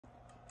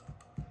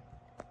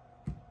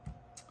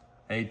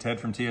Hey, Ted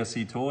from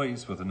TSC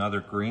Toys with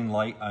another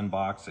Greenlight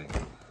unboxing.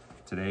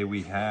 Today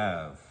we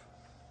have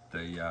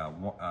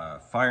the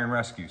Fire and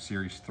Rescue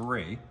Series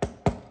 3,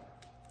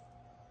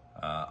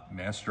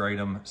 master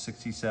item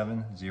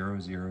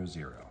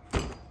 67000.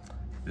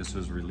 This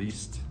was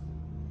released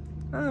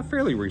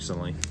fairly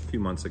recently, a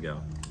few months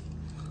ago.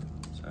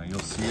 So you'll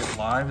see it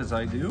live as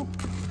I do.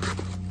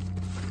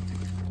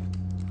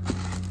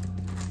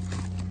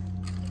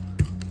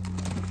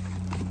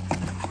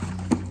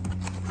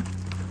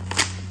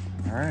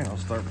 All right, I'll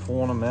start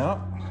pulling them out.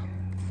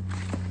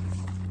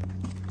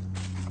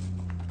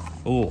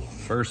 Oh,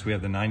 first we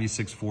have the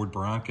 96 Ford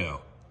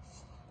Bronco.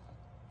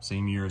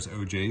 Same year as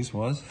OJ's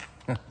was.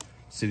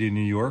 City of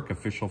New York,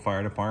 official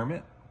fire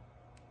department.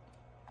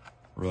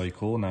 Really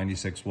cool.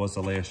 96 was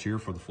the last year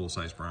for the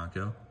full-size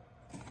Bronco.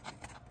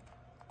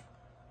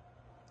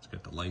 It's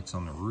got the lights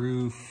on the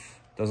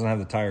roof. Doesn't have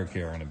the tire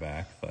care in the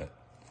back, but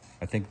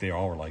I think they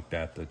all were like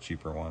that. The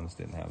cheaper ones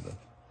didn't have the...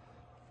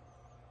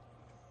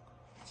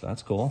 So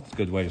that's cool. It's a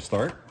good way to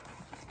start.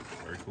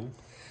 Very cool.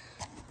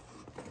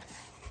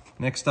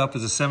 Next up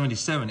is a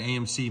 77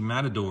 AMC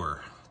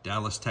Matador,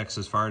 Dallas,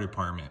 Texas Fire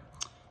Department.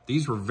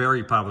 These were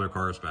very popular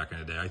cars back in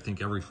the day. I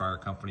think every fire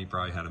company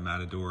probably had a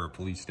Matador or a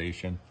police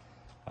station.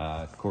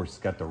 Of course, it's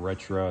got the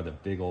retro, the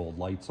big old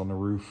lights on the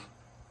roof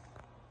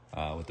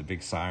with the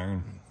big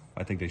siren.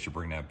 I think they should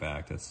bring that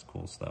back. That's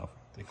cool stuff.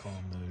 They call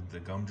them the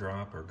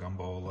gumdrop or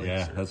gumball lights.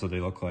 Yeah, that's what they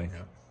look like.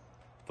 Yep.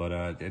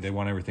 But they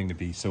want everything to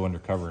be so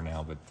undercover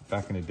now. But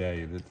back in the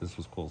day, this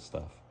was cool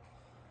stuff.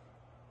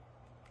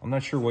 I'm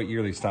not sure what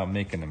year they stopped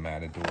making the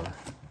Matador.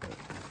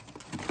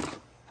 But...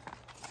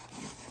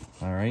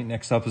 All right,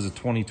 next up is a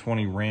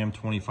 2020 Ram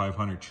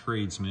 2500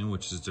 Tradesman,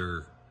 which is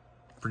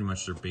pretty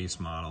much their base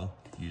model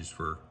used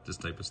for this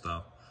type of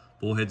stuff.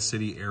 Bullhead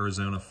City,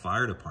 Arizona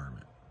Fire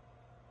Department.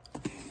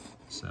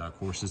 So of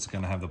course it's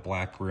gonna have the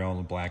black grille and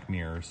the black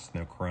mirrors,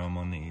 no chrome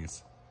on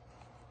these.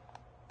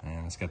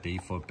 And it's got the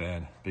 8-foot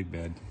bed, big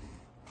bed.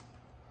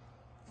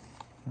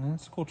 And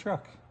it's a cool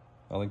truck.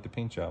 I like the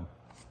paint job.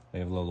 They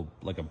have a little,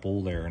 like a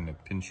bull there in the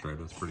pinstripe.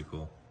 That's pretty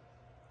cool.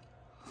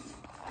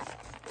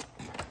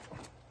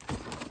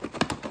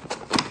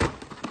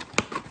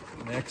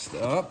 Next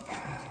up,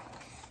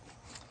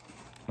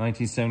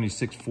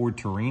 1976 Ford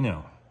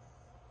Torino.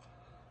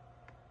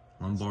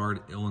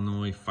 Lombard,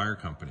 Illinois Fire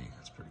Company.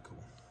 That's pretty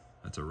cool.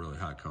 That's a really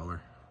hot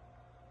color.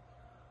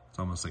 It's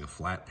almost like a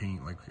flat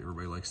paint like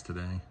everybody likes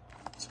today.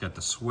 It's got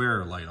the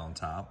swear light on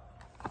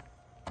top.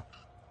 Of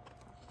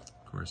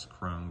course,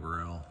 chrome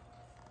grille.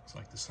 It's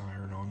like the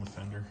siren on the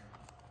fender.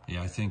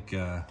 Yeah, I think,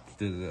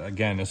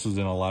 again, this was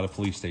in a lot of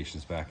police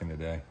stations back in the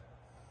day.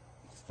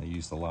 They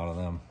used a lot of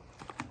them.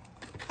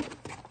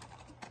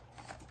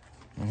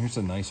 And here's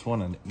a nice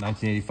one, a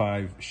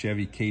 1985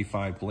 Chevy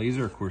K5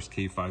 Blazer. Of course,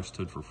 K5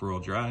 stood for 4-wheel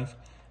drive.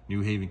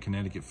 New Haven,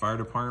 Connecticut Fire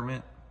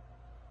Department.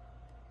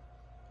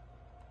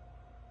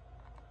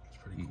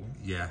 Pretty cool.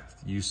 Yeah,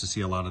 you used to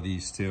see a lot of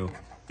these too.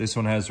 This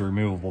one has a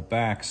removable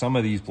back. Some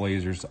of these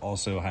Blazers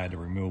also had a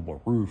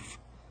removable roof,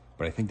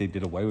 but I think they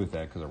did away with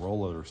that because of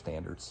rollover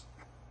standards.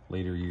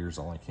 Later years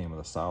only came with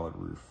a solid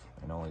roof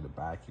and only the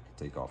back you could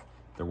take off.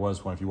 There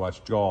was one, if you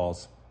watch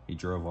Jaws, he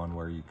drove one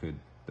where you could,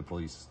 the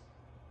police,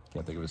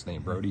 can't think of his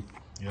name, Brody,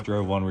 yep.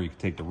 Drove one where you could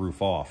take the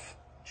roof off.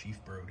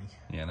 Chief Brody.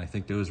 Yeah, and I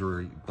think those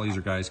were,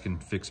 Blazer guys can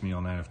fix me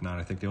on that if not.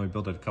 I think they only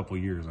built it a couple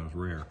of years and it was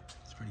rare.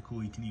 It's pretty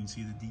cool. You can even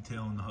see the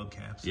detail in the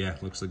hubcaps. Yeah,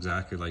 looks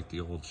exactly like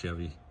the old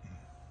Chevy.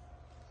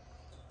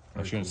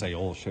 I shouldn't say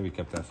old. Chevy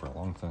kept that for a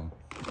long time.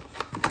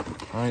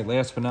 All right,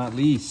 last but not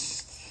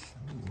least,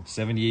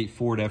 78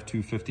 Ford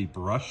F-250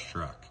 brush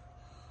truck.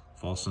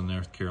 Folsom,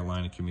 North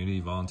Carolina Community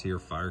Volunteer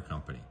Fire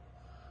Company.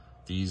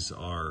 These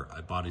are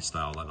a body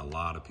style that a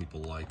lot of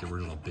people like. The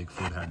original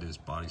Bigfoot had this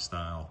body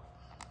style.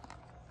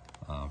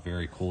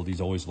 Very cool.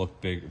 These always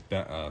look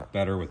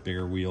better with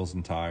bigger wheels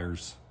and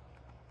tires.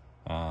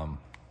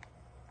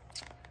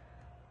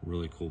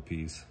 Really cool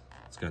piece.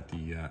 It's got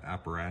the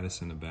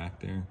apparatus in the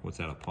back there. What's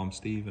that, a pump,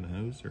 Steve, and a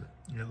hose? Or?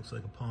 Yeah, it looks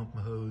like a pump, a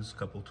hose, a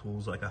couple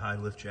tools, like a high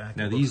lift jack.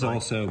 Now these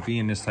also,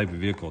 being this type of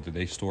vehicle, do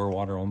they store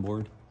water on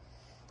board?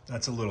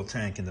 That's a little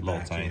tank in the little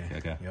back. Tank, yeah.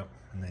 okay. Yep,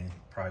 and they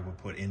probably would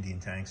put Indian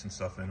tanks and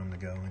stuff in them to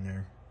go in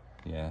there.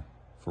 Yeah,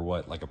 for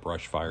what, like a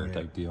brush fire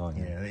type deal?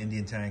 Yeah, the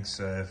Indian tanks,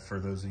 for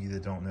those of you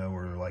that don't know,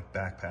 are like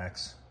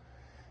backpacks.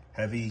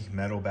 Heavy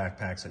metal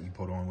backpacks that you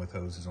put on with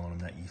hoses on them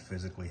that you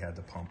physically had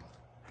to pump.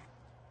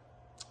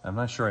 I'm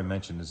not sure I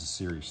mentioned this is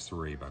Series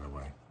 3, by the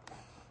way.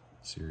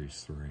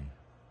 Series 3.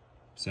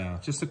 So,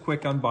 just a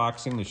quick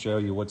unboxing to show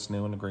you what's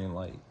new in the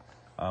Greenlight.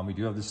 We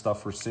do have this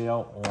stuff for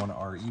sale on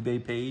our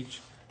eBay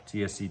page,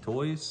 TSC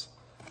Toys.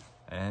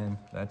 And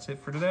that's it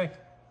for today.